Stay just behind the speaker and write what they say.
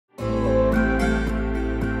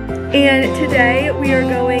And today we are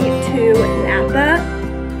going to Napa.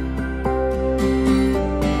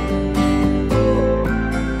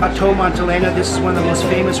 Chateau Montelena, this is one of the most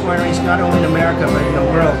famous wineries not only in America but in the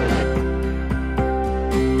world.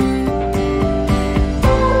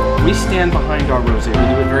 We stand behind our rosé. We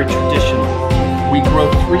do it very traditionally. We grow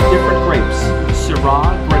 3 different grapes,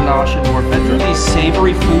 Syrah, Grenache, and Mourvedre. These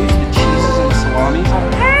savory foods, the cheeses and salamis.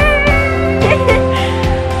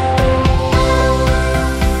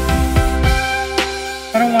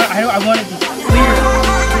 I want to be clear.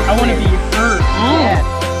 I want to be heard.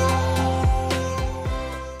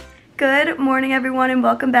 Good morning everyone and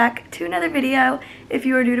welcome back to another video. If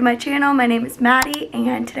you are new to my channel, my name is Maddie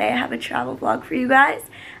and today I have a travel vlog for you guys.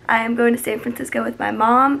 I am going to San Francisco with my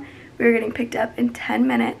mom. We're getting picked up in 10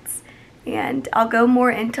 minutes and I'll go more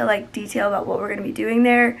into like detail about what we're going to be doing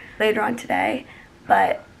there later on today.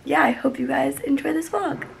 But yeah, I hope you guys enjoy this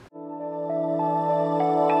vlog.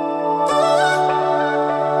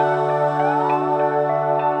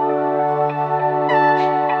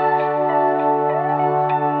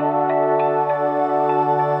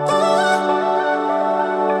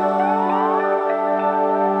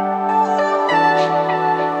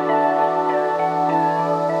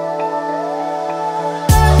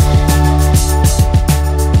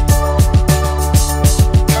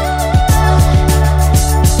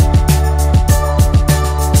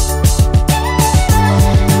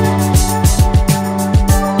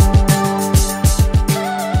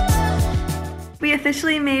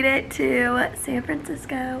 Officially made it to San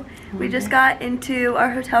Francisco. We just got into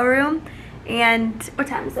our hotel room and what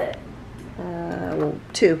time is it?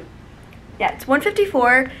 2. Yeah, it's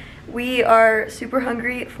 1:54. We are super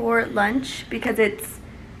hungry for lunch because it's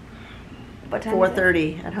what time?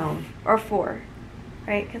 4:30 at home. Or 4,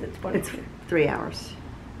 right? Because it's 1. It's 3 hours.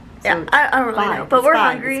 So yeah, I don't really know, but we're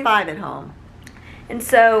hungry. It's 5 at home. And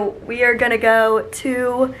so we are gonna go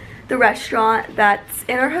to the restaurant that's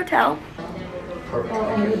in our hotel.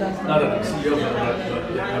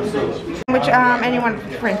 Which, and you want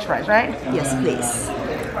French fries, right? Yes, please.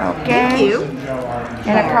 Okay. Thank you.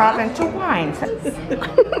 And a Cobb and 2 wines.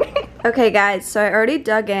 Okay guys, so I already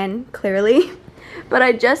dug in, clearly, but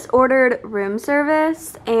I just ordered room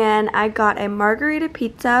service and I got a margarita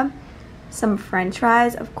pizza, some French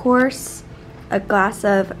fries, of course, a glass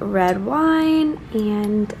of red wine,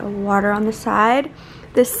 and a water on the side.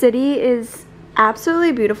 The city is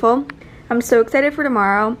absolutely beautiful. I'm so excited for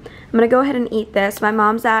tomorrow. I'm gonna go ahead and eat this. My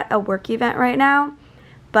mom's at a work event right now,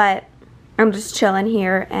 but I'm just chilling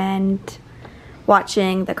here and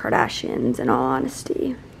watching the Kardashians in all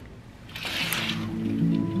honesty.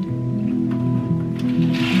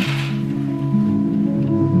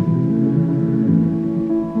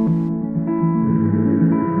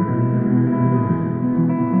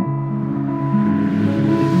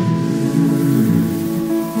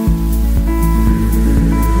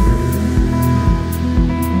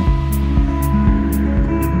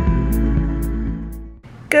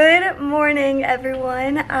 Good morning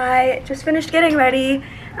everyone. I just finished getting ready.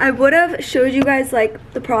 I would have showed you guys like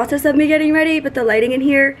the process of me getting ready, but the lighting in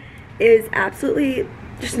here is absolutely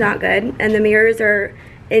just not good and the mirrors are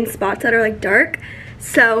in spots that are like dark.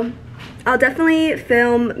 So I'll definitely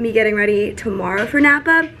film me getting ready tomorrow for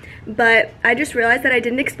Napa, but I just realized that I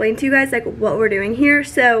didn't explain to you guys like what we're doing here.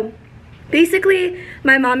 So basically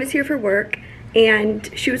my mom is here for work and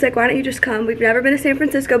she was like, why don't you just come? We've never been to San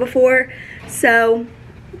Francisco before, so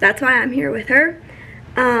that's why I'm here with her.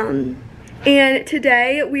 And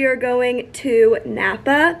today we are going to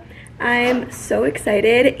Napa. I'm so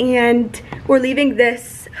excited and we're leaving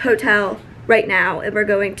this hotel right now and we're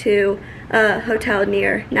going to a hotel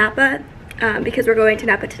near Napa because we're going to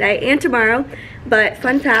Napa today and tomorrow. But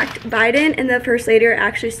fun fact, Biden and the First Lady are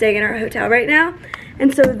actually staying in our hotel right now.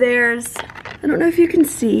 And so there's, I don't know if you can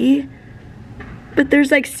see, but there's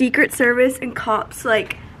like Secret Service and cops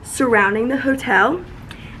like surrounding the hotel.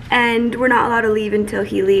 And we're not allowed to leave until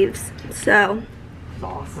he leaves, so. That's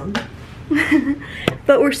awesome.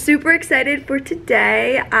 But we're super excited for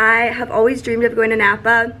today. I have always dreamed of going to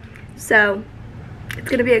Napa, so it's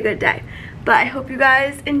gonna be a good day. But I hope you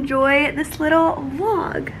guys enjoy this little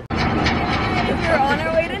vlog. We're on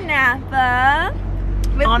our way to Napa.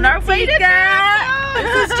 With on our way to Napa!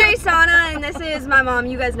 This is Jasana and this is my mom.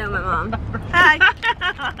 You guys know my mom.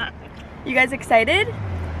 Hi. You guys excited?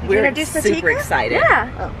 We're super excited. Yeah.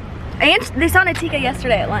 Oh. And they saw Natika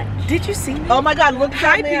yesterday at lunch. Did you see me? Oh my God, look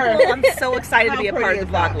down there. I'm so excited to be a part of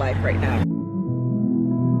the vlog life right now.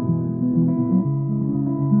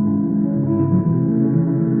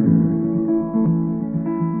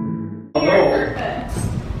 Perfect.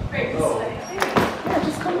 Great. Yeah,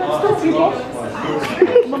 just come next to us, people.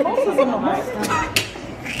 Mimosa. Okay.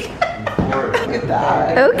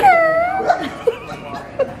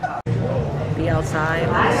 Be outside.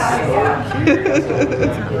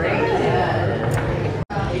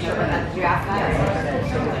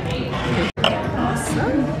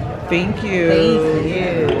 Thank you.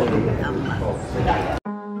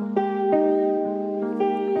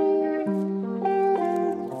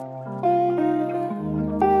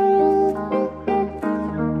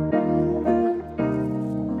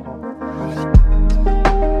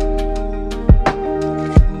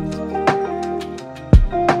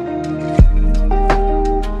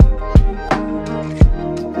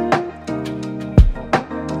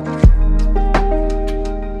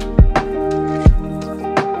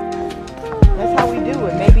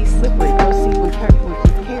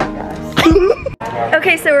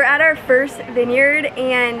 Okay, so we're at our first vineyard,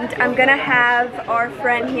 and I'm gonna have our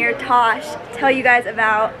friend here, Tosh, tell you guys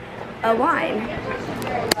about a wine.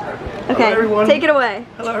 Okay, hello, everyone. Take it away.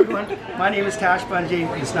 Hello everyone, my name is Tash Bungie.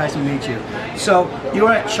 It's nice to meet you. So you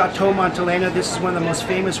are at Chateau Montelena. This is one of the most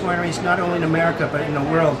famous wineries, not only in America but in the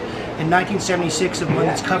world. In 1976, it won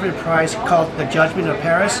its coveted prize called the Judgment of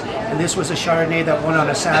Paris, and this was a Chardonnay that won on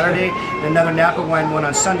a Saturday, and another Napa wine won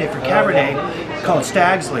on Sunday for Cabernet called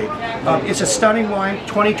Stag's Leap. It's a stunning wine.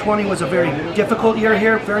 2020 was a very difficult year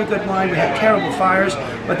here. Very good wine. We had terrible fires,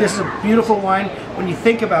 but this is a beautiful wine. When you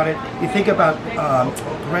think about it, you think about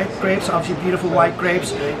grapes, obviously beautiful white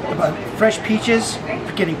grapes, about fresh peaches,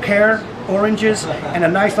 getting pear, oranges, and a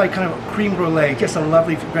nice like kind of cream brulee. Just a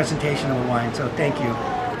lovely presentation of the wine. So thank you.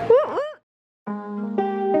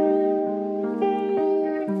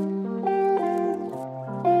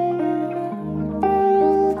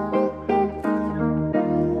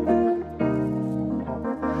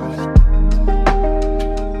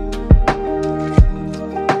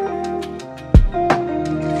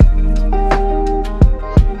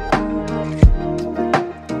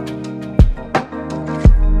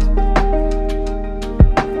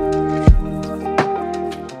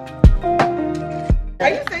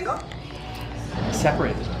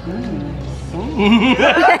 Separated.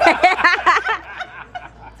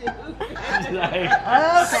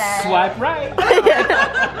 Swipe right.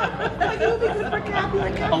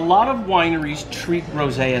 A lot of wineries treat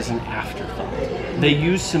rosé as an afterthought. They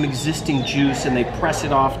use some existing juice and they press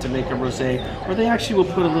it off to make a rosé, or they actually will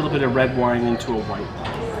put a little bit of red wine into a white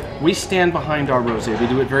wine. We stand behind our rosé. We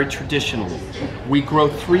do it very traditionally. We grow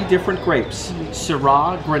 3 different grapes,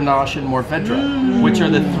 Syrah, Grenache, and Mourvedre, which are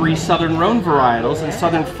the 3 southern Rhone varietals, and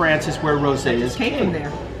southern France is where rosé is king.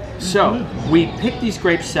 So we pick these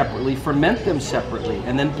grapes separately, ferment them separately,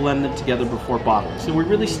 and then blend them together before bottling. So we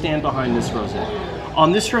really stand behind this rosé.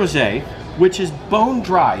 On this rosé, which is bone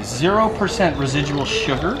dry, 0% residual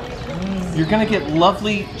sugar, you're gonna get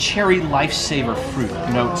lovely cherry lifesaver fruit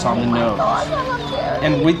notes on the nose.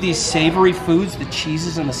 And with these savory foods, the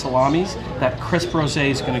cheeses and the salamis, that crisp rosé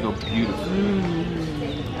is gonna go beautiful.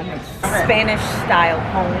 Spanish style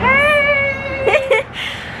home.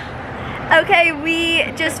 Okay, we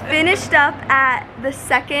just finished up at the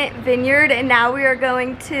second vineyard, and now we are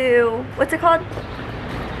going to, what's it called?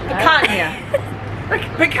 Picanha.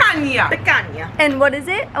 Picanha. And what is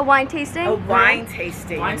it? A wine tasting? A wine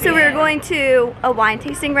tasting. So we're going to a wine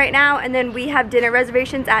tasting right now, and then we have dinner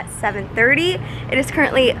reservations at 7:30. It is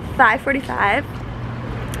currently 5:45,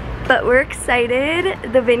 but we're excited.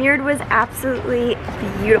 The vineyard was absolutely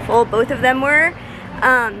beautiful. Both of them were.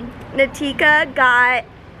 Natika got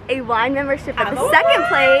a wine membership at the second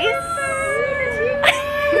place.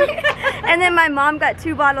 And then my mom got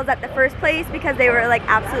 2 bottles at the first place because they were like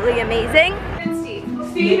absolutely amazing.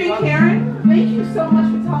 Steve and Karen, thank you so much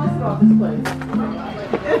for telling us about this place.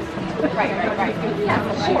 Right. Yeah,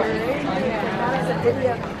 for sure.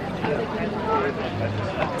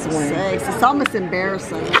 It's almost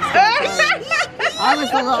embarrassing.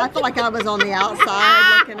 I felt like I was on the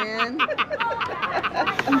outside looking in.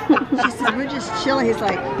 She said, we're just chilling. He's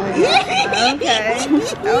like, okay.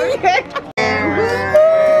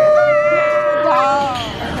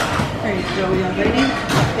 There you go, young lady.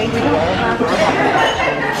 Thank you.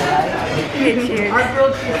 Cheers. Our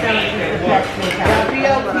grilled cheese sandwich is the best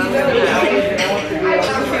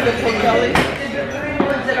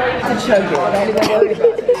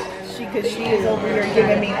Because she is over here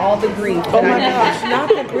giving me all the grief. Oh my gosh, not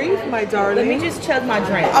the grief, my darling. Let me just chug my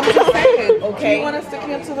drink. I'm just saying, okay. Do you want us to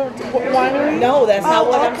cancel the winery? No, that's not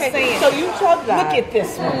what I'm saying. So you chug that. Look at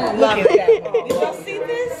this one. Look at that one. Did y'all see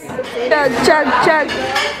this? Chug.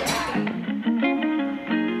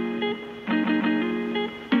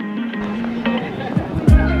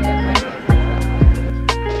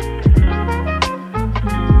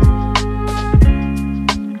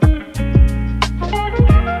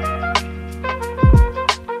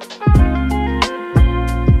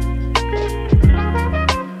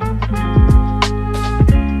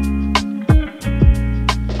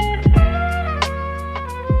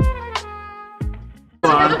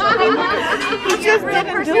 just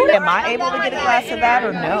didn't do it. Am I able to get a glass of that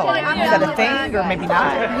or no? Is that a thing or maybe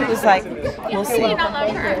not? He was like, we'll see.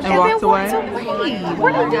 And walked away.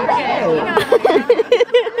 What did you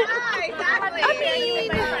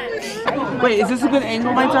Wait, is this a good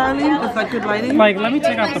angle, my darling? Is that good lighting? Like, let me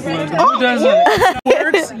take out the blue. The blue doesn't. It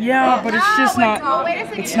works, yeah, but it's just not.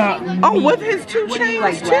 It's not. Oh, with his two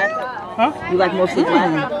chains too? Huh? You like mostly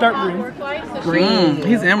black? Dark green. Green.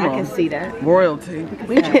 He's emerald. I can see that. Royalty.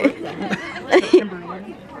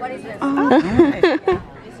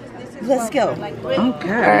 Let's go. Okay. All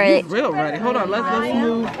right. He's real ready. Hold on. Let's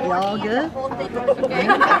move. Y'all good?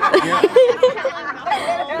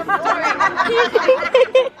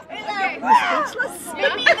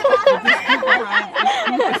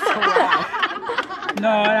 No,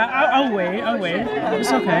 I'll wait.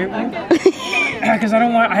 It's okay. Because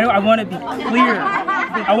I want to be clear.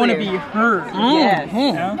 I want to be heard. Yes.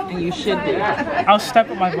 You know? And you should be. I'll step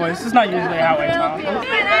up my voice. This is not usually how I talk.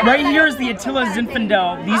 Right here is the Attila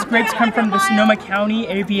Zinfandel. These grapes come from the Sonoma County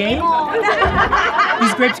AVA.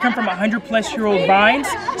 These grapes come from 100-plus-year-old vines,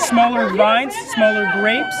 smaller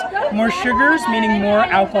grapes, more sugars, meaning more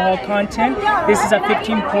alcohol content. This is a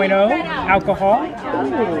 15.0 alcohol.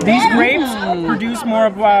 These grapes produce more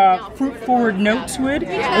of a fruit-forward note to it,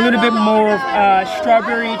 a little bit more of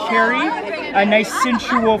strawberry, cherry, a nice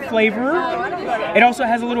sensual flavor. It also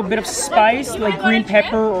has a little bit of spice, like green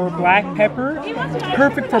pepper or black pepper.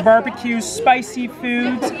 Perfect for barbecues, spicy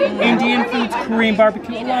foods, Indian foods, Korean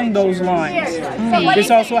barbecue, along those lines. This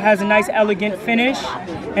also has a nice elegant finish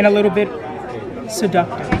and a little bit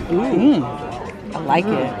seductive. Ooh. I like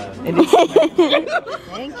it. It is.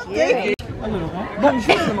 Thank you.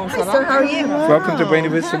 So how are you? Welcome to Buena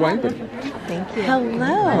Vista Wine Bar. Thank you.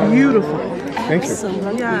 Hello. Beautiful. Thank you.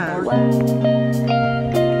 Yeah.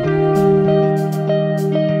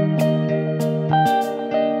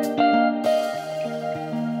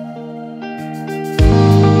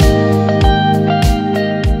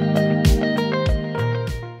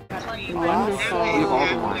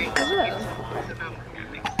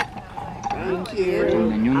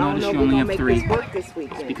 And you'll notice you only have 3.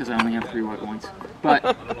 It's because I only have 3 white wines.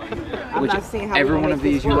 But whichever one of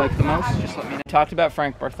these you like the most, just let me know. Talked about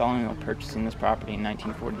Frank Bartholomew purchasing this property in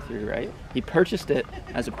 1943, right? He purchased it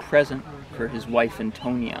as a present for his wife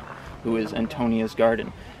Antonia, who is Antonia's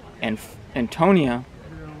garden. And Antonia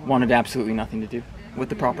wanted absolutely nothing to do with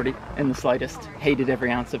the property in the slightest, hated every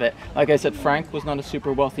ounce of it. Like I said, Frank was not a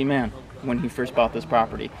super wealthy man when he first bought this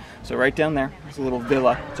property. So right down there, there's a little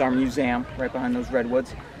villa. It's our museum right behind those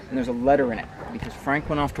redwoods. And there's a letter in it because Frank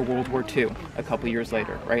went off to World War II a couple years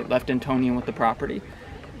later, right? Left Antonia with the property.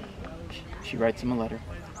 She writes him a letter.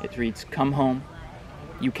 It reads, "Come home,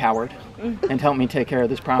 you coward, and help me take care of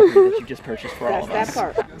this property that you just purchased for all of us."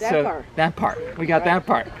 That part. We got that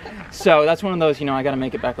part. So that's one of those, you know, I got to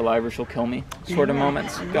make it back alive or she'll kill me sort of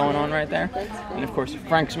moments going on right there. And of course,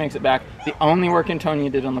 Frank makes it back. The only work Antonia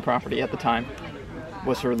did on the property at the time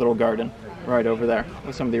was her little garden right over there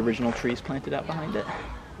with some of the original trees planted out behind it.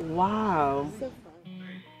 Wow.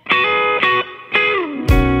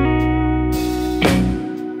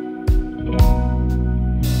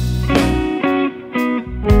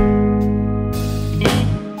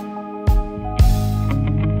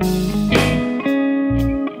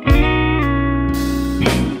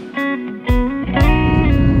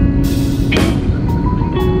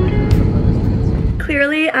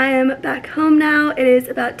 I am back home now. It is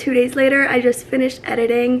about 2 days later. I just finished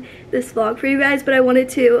editing this vlog for you guys, but I wanted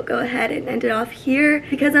to go ahead and end it off here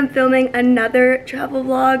because I'm filming another travel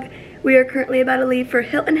vlog. We are currently about to leave for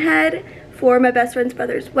Hilton Head for my best friend's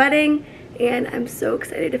brother's wedding, and I'm so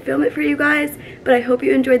excited to film it for you guys. But I hope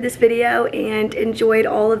you enjoyed this video and enjoyed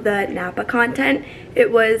all of the Napa content.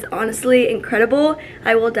 It was honestly incredible.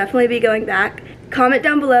 I will definitely be going back. Comment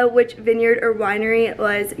down below which vineyard or winery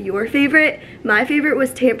was your favorite. My favorite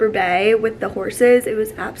was Tampa Bay with the horses. It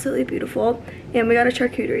was absolutely beautiful. And we got a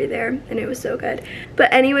charcuterie there and it was so good.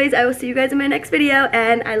 But anyways, I will see you guys in my next video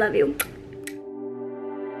and I love you.